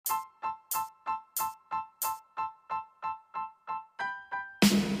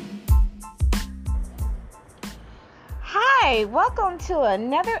Hi, welcome to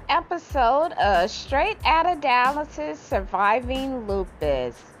another episode of Straight Outta Dallas' Surviving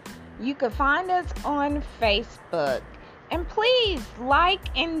Lupus. You can find us on Facebook. And please like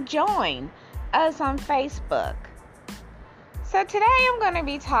and join us on Facebook. So today I'm going to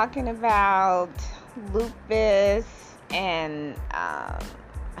be talking about lupus and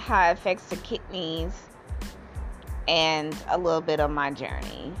how it affects the kidneys and a little bit of my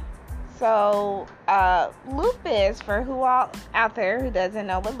journey. So, lupus, for who all out there who doesn't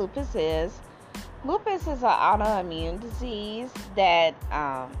know what lupus is an autoimmune disease that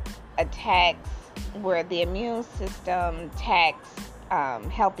attacks, where the immune system attacks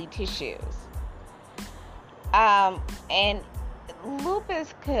healthy tissues. And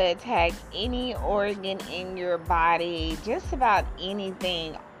lupus could attack any organ in your body, just about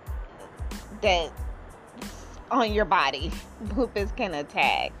anything that's on your body, lupus can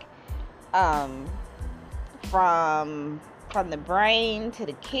attack. From the brain to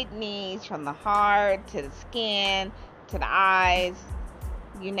the kidneys, from the heart to the skin to the eyes,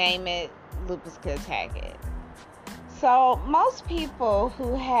 you name it, lupus could attack it. So most people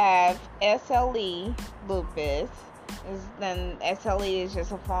who have SLE lupus, then SLE is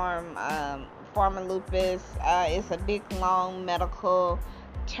just a form of lupus. It's a big long medical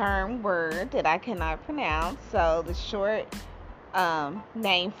term word that I cannot pronounce, so the short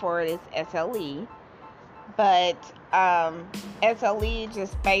name for it is SLE. But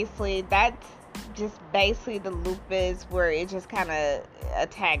SLE that's just basically the lupus where it just kind of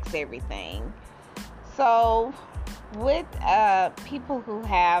attacks everything. So with people who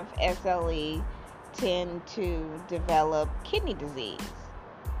have SLE tend to develop kidney disease.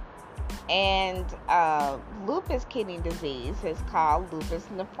 And lupus kidney disease is called lupus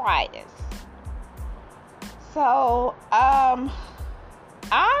nephritis. So, I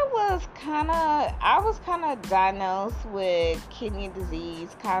was kind of diagnosed with kidney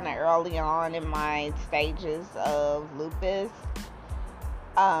disease kind of early on in my stages of lupus.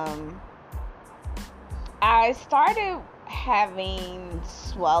 I started having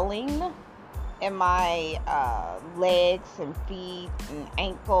swelling in my legs and feet and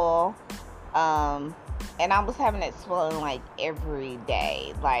ankle, and I was having that swelling like every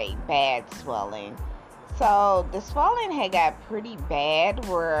day, like bad swelling. So the swelling had got pretty bad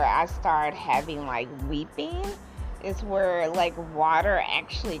where I started having like weeping. It's where like water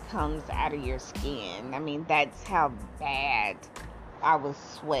actually comes out of your skin. I mean, that's how bad I was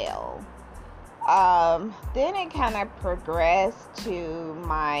swell. Then it kind of progressed to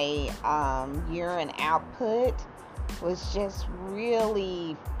my urine output was just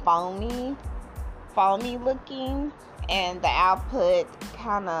really foamy looking, and the output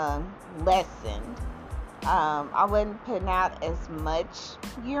kind of lessened. I wasn't putting out as much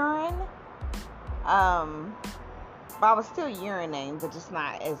urine. I was still urinating, but just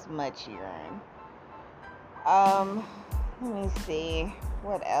not as much urine. Let me see.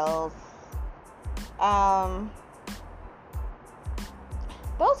 What else?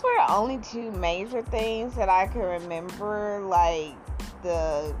 Those were the only two major things that I can remember, like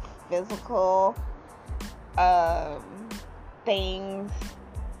the physical things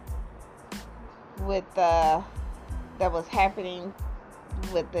with that was happening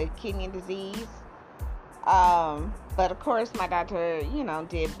with the kidney disease. But of course my doctor,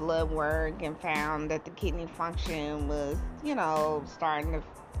 did blood work and found that the kidney function was, starting to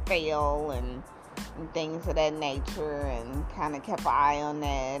fail and things of that nature, and kind of kept an eye on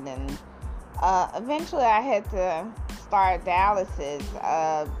that. And eventually I had to start dialysis.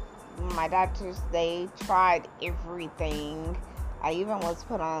 My doctors, they tried everything. I even was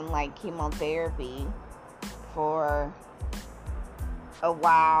put on like chemotherapy for a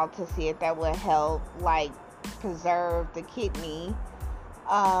while to see if that would help like preserve the kidney.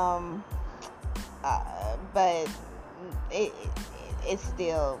 But it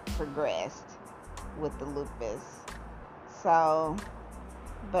still progressed with the lupus. So,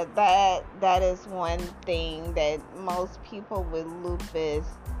 but that is one thing that most people with lupus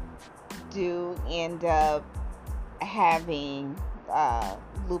do end up having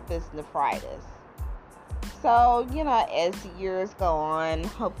lupus nephritis. So, as years go on,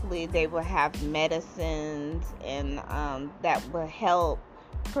 hopefully they will have medicines and that will help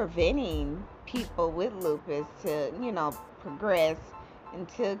preventing people with lupus to, progress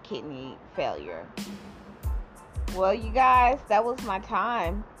into kidney failure. Well, you guys, that was my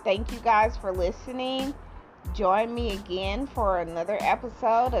time. Thank you guys for listening. Join me again for another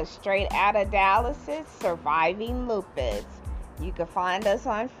episode of Straight Outta Dallas' Surviving Lupus. You can find us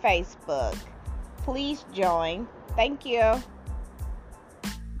on Facebook. Please join. Thank you.